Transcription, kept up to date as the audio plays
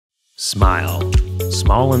Smile.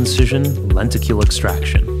 Small incision, lenticule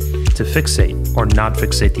extraction. To fixate or not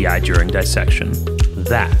fixate the eye during dissection?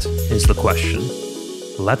 That is the question.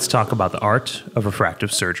 Let's talk about the art of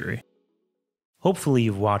refractive surgery. Hopefully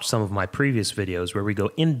you've watched some of my previous videos where we go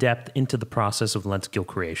in depth into the process of lenticule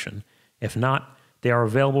creation. If not, they are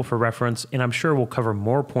available for reference, and I'm sure we'll cover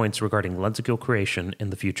more points regarding lenticule creation in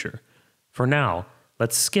the future. For now,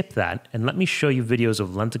 let's skip that and let me show you videos of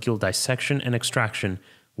lenticule dissection and extraction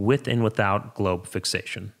with and without globe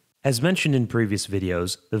fixation. As mentioned in previous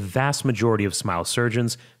videos, the vast majority of smile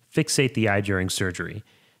surgeons fixate the eye during surgery.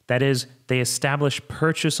 That is, they establish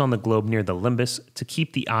purchase on the globe near the limbus to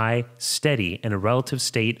keep the eye steady in a relative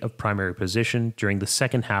state of primary position during the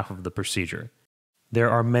second half of the procedure. There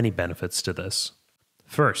are many benefits to this.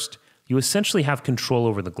 First, you essentially have control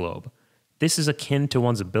over the globe. This is akin to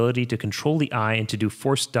one's ability to control the eye and to do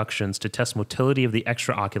forced ductions to test motility of the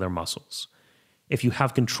extraocular muscles. If you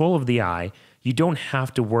have control of the eye, you don't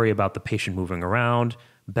have to worry about the patient moving around,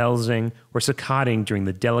 belzing, or saccading during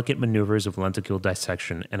the delicate maneuvers of lenticule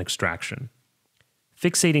dissection and extraction.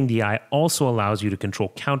 Fixating the eye also allows you to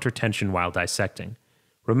control countertension while dissecting.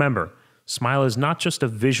 Remember, smile is not just a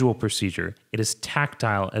visual procedure, it is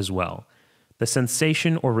tactile as well. The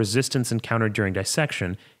sensation or resistance encountered during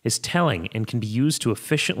dissection is telling and can be used to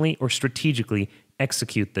efficiently or strategically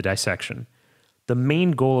execute the dissection. The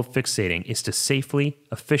main goal of fixating is to safely,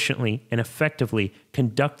 efficiently, and effectively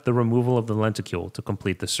conduct the removal of the lenticule to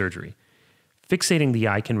complete the surgery. Fixating the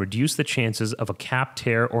eye can reduce the chances of a cap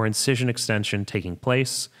tear or incision extension taking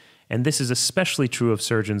place, and this is especially true of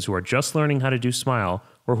surgeons who are just learning how to do smile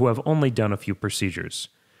or who have only done a few procedures.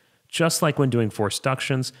 Just like when doing forced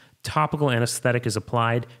ductions, topical anesthetic is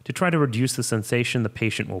applied to try to reduce the sensation the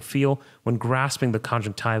patient will feel when grasping the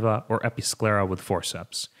conjunctiva or episclera with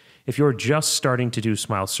forceps. If you're just starting to do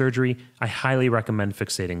smile surgery, I highly recommend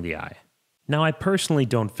fixating the eye. Now, I personally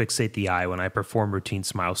don't fixate the eye when I perform routine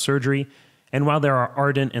smile surgery, and while there are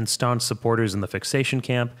ardent and staunch supporters in the fixation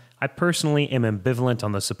camp, I personally am ambivalent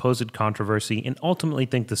on the supposed controversy and ultimately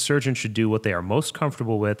think the surgeon should do what they are most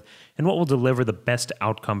comfortable with and what will deliver the best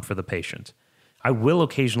outcome for the patient. I will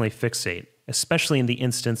occasionally fixate, especially in the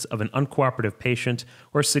instance of an uncooperative patient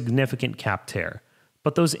or a significant cap tear.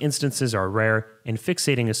 But those instances are rare, and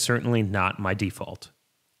fixating is certainly not my default.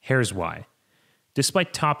 Here's why.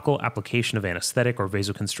 Despite topical application of anesthetic or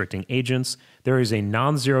vasoconstricting agents, there is a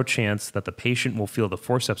non-zero chance that the patient will feel the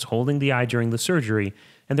forceps holding the eye during the surgery,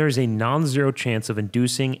 and there is a non-zero chance of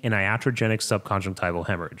inducing an iatrogenic subconjunctival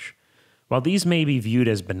hemorrhage. While these may be viewed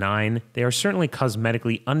as benign, they are certainly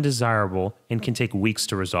cosmetically undesirable and can take weeks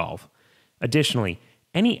to resolve. Additionally,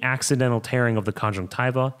 any accidental tearing of the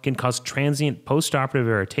conjunctiva can cause transient postoperative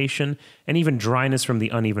irritation and even dryness from the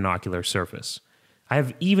uneven ocular surface. I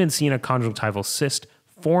have even seen a conjunctival cyst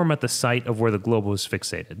form at the site of where the globe was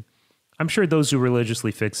fixated. I'm sure those who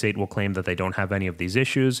religiously fixate will claim that they don't have any of these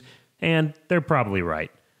issues, and they're probably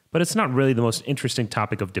right. But it's not really the most interesting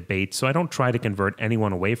topic of debate, so I don't try to convert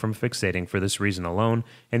anyone away from fixating for this reason alone,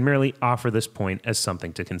 and merely offer this point as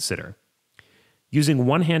something to consider. Using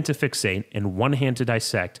one hand to fixate and one hand to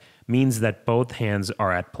dissect means that both hands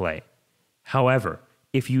are at play. However,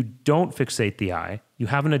 if you don't fixate the eye, you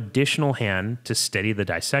have an additional hand to steady the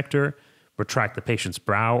dissector, retract the patient's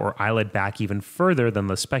brow or eyelid back even further than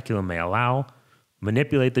the speculum may allow,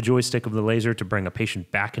 manipulate the joystick of the laser to bring a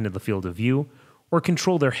patient back into the field of view, or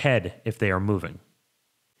control their head if they are moving.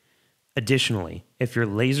 Additionally, if your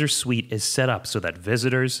laser suite is set up so that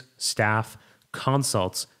visitors, staff,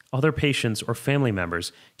 consults, other patients or family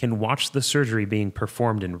members can watch the surgery being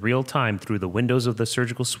performed in real time through the windows of the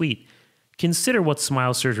surgical suite, consider what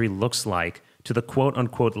smile surgery looks like to the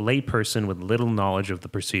quote-unquote layperson with little knowledge of the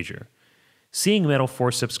procedure. Seeing metal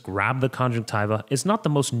forceps grab the conjunctiva is not the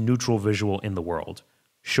most neutral visual in the world.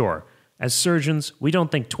 Sure, as surgeons, we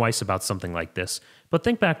don't think twice about something like this, but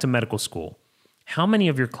think back to medical school. How many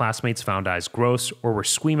of your classmates found eyes gross or were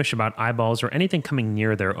squeamish about eyeballs or anything coming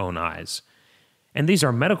near their own eyes? And these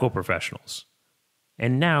are medical professionals.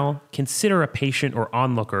 And now, consider a patient or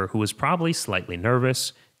onlooker who is probably slightly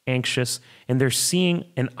nervous, anxious, and they're seeing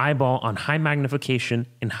an eyeball on high magnification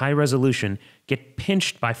and high resolution get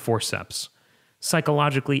pinched by forceps.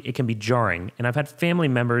 Psychologically, it can be jarring, and I've had family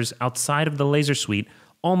members outside of the laser suite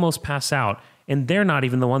almost pass out, and they're not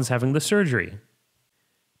even the ones having the surgery.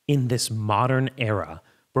 In this modern era,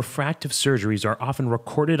 refractive surgeries are often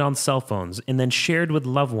recorded on cell phones and then shared with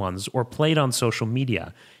loved ones or played on social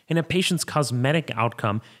media, and a patient's cosmetic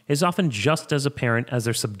outcome is often just as apparent as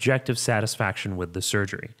their subjective satisfaction with the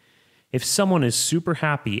surgery. If someone is super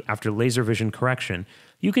happy after laser vision correction,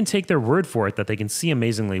 you can take their word for it that they can see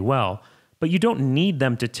amazingly well, but you don't need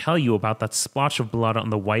them to tell you about that splotch of blood on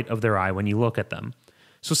the white of their eye when you look at them.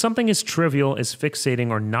 So something as trivial as fixating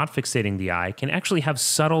or not fixating the eye can actually have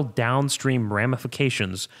subtle downstream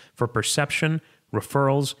ramifications for perception,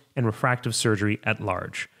 referrals, and refractive surgery at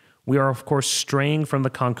large. We are, of course, straying from the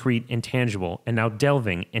concrete and tangible and now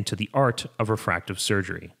delving into the art of refractive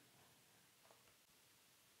surgery.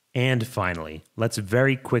 And finally, let's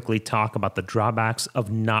very quickly talk about the drawbacks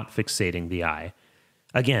of not fixating the eye.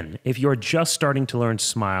 Again, if you're just starting to learn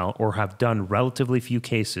SMILE or have done relatively few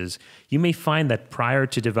cases, you may find that prior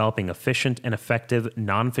to developing efficient and effective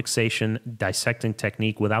non-fixation dissecting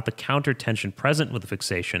technique without the counter-tension present with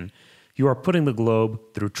fixation, you are putting the globe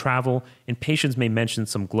through travel, and patients may mention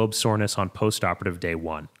some globe soreness on postoperative day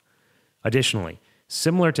 1. Additionally,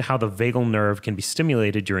 similar to how the vagal nerve can be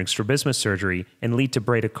stimulated during strabismus surgery and lead to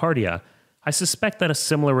bradycardia, I suspect that a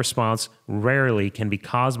similar response rarely can be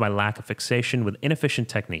caused by lack of fixation with inefficient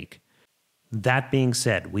technique. That being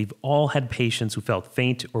said, we've all had patients who felt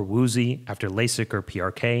faint or woozy after LASIK or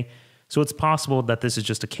PRK, so it's possible that this is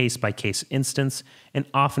just a case-by-case instance and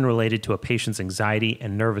often related to a patient's anxiety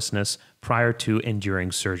and nervousness prior to and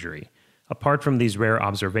during surgery. Apart from these rare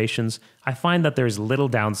observations, I find that there is little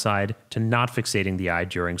downside to not fixating the eye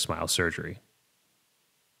during SMILE surgery.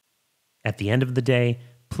 At the end of the day,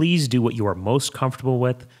 please do what you are most comfortable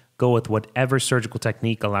with. Go with whatever surgical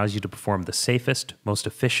technique allows you to perform the safest, most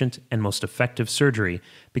efficient, and most effective surgery,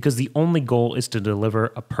 because the only goal is to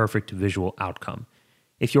deliver a perfect visual outcome.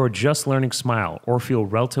 If you are just learning SMILE or feel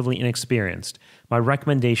relatively inexperienced, my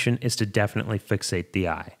recommendation is to definitely fixate the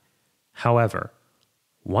eye. However,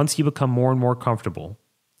 once you become more and more comfortable,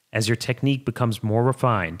 as your technique becomes more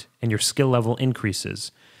refined and your skill level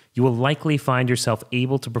increases, you will likely find yourself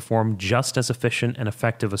able to perform just as efficient and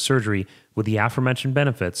effective a surgery with the aforementioned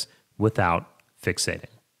benefits without fixating.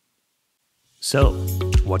 So,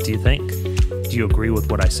 what do you think? Do you agree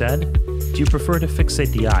with what I said? Do you prefer to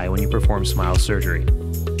fixate the eye when you perform SMILE surgery?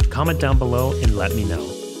 Comment down below and let me know.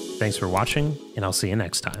 Thanks for watching, and I'll see you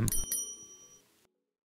next time.